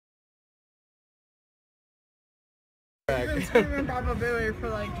We've been screaming Papa Billy for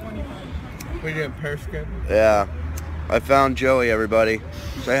like 25. We did Periscope. Yeah. I found Joey, everybody.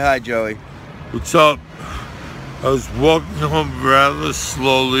 Say hi, Joey. What's up? I was walking home rather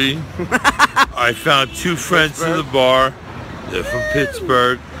slowly. I found two friends in the bar. They're from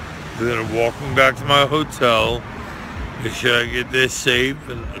Pittsburgh. They're gonna walk me back to my hotel. Make sure I get there safe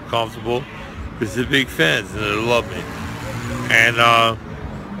and comfortable because they're big fans and they love me. And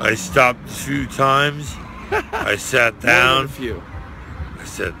I stopped a few times. I sat down. I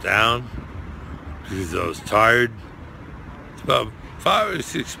sat down because I was tired. It's about 5 or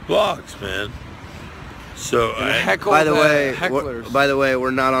 6 blocks, man. So by the way,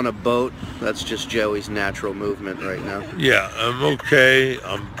 we're not on a boat. That's just Joey's natural movement right now. Yeah, I'm okay.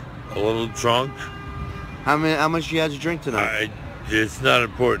 I'm a little drunk. How much do you have to drink tonight? It's not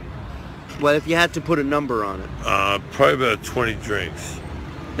important. Well, if you had to put a number on it. Probably about 20 drinks.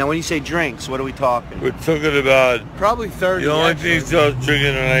 Now, when you say drinks, what are we talking? We're talking about probably 30. The only things I was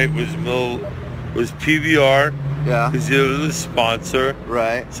drinking tonight was PBR. Yeah. Because it was a sponsor.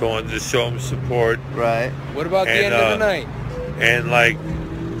 Right. So I wanted to show them support. Right. What about the end of the night? And like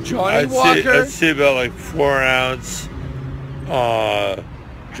Johnny Walker. I'd say about like 4 ounce.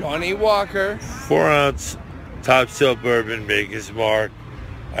 Johnny Walker. 4 ounce top shelf bourbon, Maker's Mark.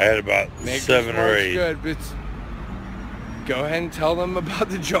 I had about 7 or 8. Good, but go ahead and tell them about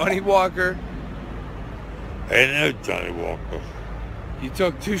the Johnny Walker. I didn't have Johnny Walker. You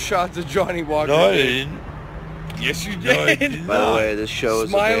took 2 shots of Johnny Walker. No, I didn't. Yes, you did. No, I did By the way, this show is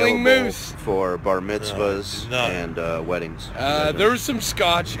Smiling available Moose. for bar mitzvahs and weddings. There was some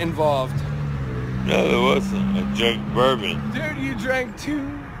scotch involved. No, there wasn't. I drank bourbon. Dude, you drank 2.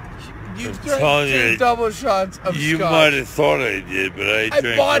 You I'm drank telling 2 you, double shots of You scotch. might have thought I did, but I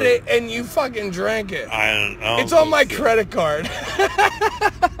drank bought bourbon. it and you fucking drank it. I don't it's on my credit card.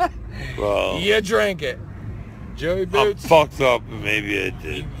 Well, you drank it. Joey Boots. I'm fucked up, and maybe I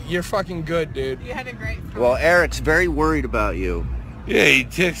did. You're fucking good, dude. You had a great time. Well, Eric's very worried about you. Yeah, he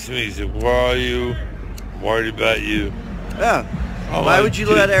texted me. He said, "Where are you? I'm worried about you." Yeah. Why would you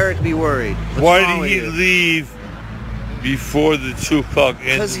let Eric be worried? Why did he leave before the 2 o'clock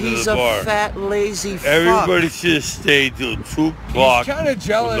ended Because he's the bar? a fat, lazy fuck. Everybody should have stayed till 2 o'clock. He's kind of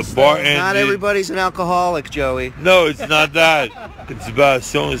jealous. When the bar ended. Not everybody's an alcoholic, Joey. No, it's not that. It's about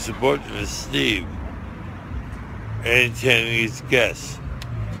showing support to Steve and telling his guests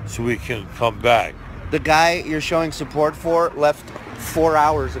so we can come back. The guy you're showing support for left 4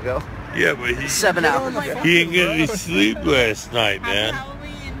 hours ago. Yeah, but 7 hours ago. he didn't get any sleep last night, man.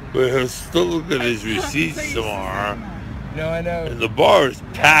 But he'll still look at his receipts tomorrow. No, I know. And the bar is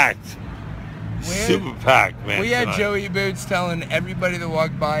packed. Super packed, man. We had tonight. Joey Boots telling everybody that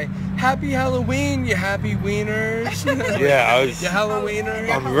walked by, "Happy Halloween, you happy wieners." Yeah, I was. You Halloweener.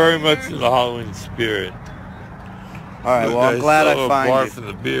 I'm very much in the Halloween spirit. All right, well, I'm glad I find bar you. for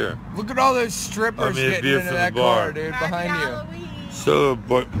the beer. Look at all those strippers getting beer into from that the bar. car, dude, behind you. So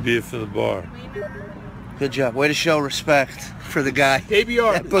beer for the bar. Good job. Way to show respect for the guy.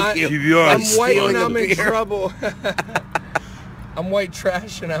 PBR. that booked you. PBR. I'm white and I'm in beer. trouble. I'm white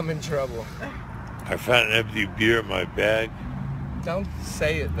trash and I'm in trouble. I found an empty beer in my bag. Don't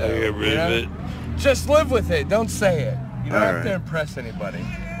say it though. I got rid of it. Just live with it. Don't say it. You don't All have right. to impress anybody.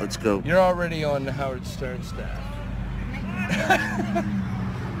 Let's go. You're already on the Howard Stern staff.